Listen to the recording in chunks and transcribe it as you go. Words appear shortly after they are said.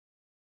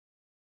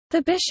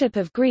The Bishop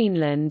of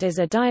Greenland is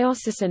a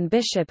diocesan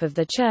bishop of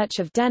the Church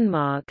of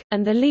Denmark,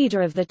 and the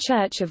leader of the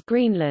Church of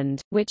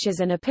Greenland, which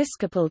is an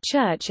episcopal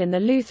church in the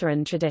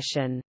Lutheran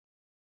tradition.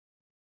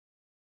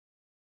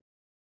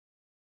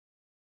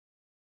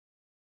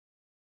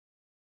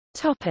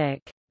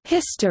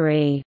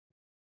 History.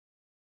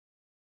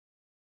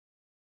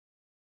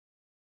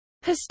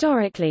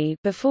 Historically,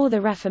 before the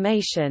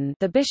Reformation,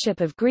 the Bishop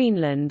of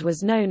Greenland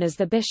was known as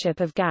the Bishop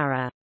of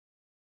Garra.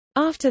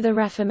 After the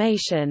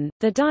Reformation,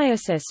 the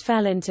diocese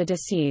fell into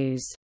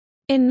disuse.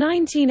 In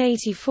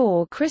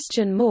 1984,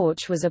 Christian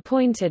Morch was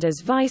appointed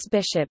as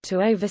vice-bishop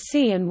to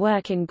oversee and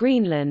work in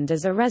Greenland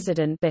as a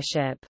resident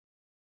bishop.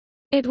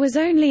 It was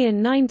only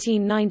in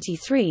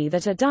 1993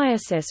 that a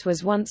diocese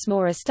was once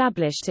more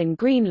established in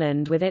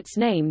Greenland, with its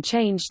name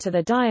changed to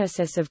the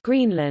Diocese of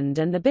Greenland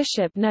and the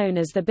bishop known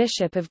as the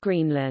Bishop of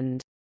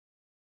Greenland.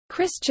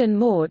 Christian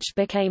Morch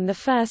became the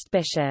first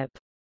bishop.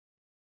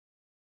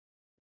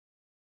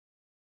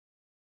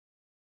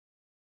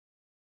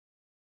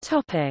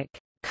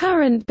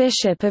 Current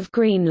Bishop of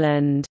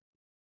Greenland.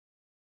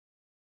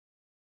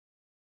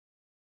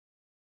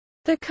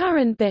 The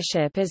current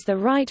bishop is the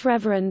Right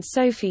Reverend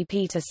Sophie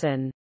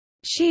Peterson.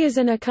 She is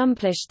an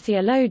accomplished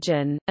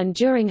theologian, and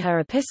during her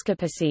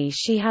episcopacy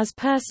she has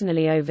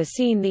personally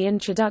overseen the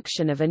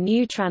introduction of a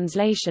new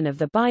translation of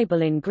the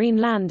Bible in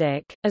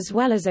Greenlandic, as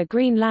well as a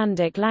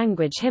Greenlandic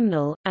language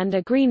hymnal, and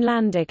a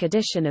Greenlandic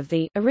edition of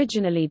the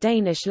originally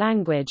Danish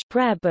language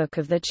prayer book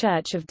of the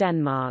Church of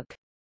Denmark.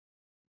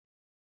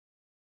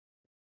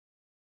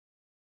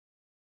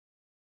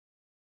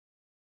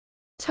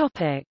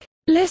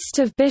 List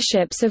of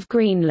bishops of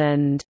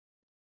Greenland.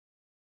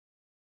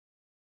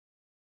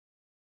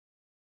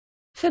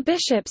 For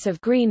bishops of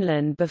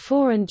Greenland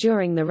before and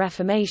during the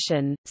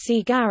Reformation,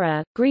 see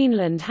Garra,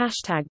 Greenland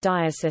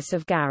 #Diocese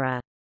of Garra.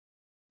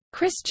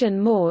 Christian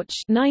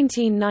Morch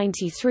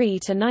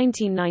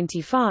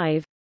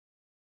 (1993–1995),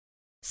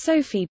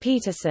 Sophie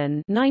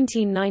Peterson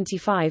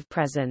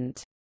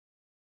 (1995–present).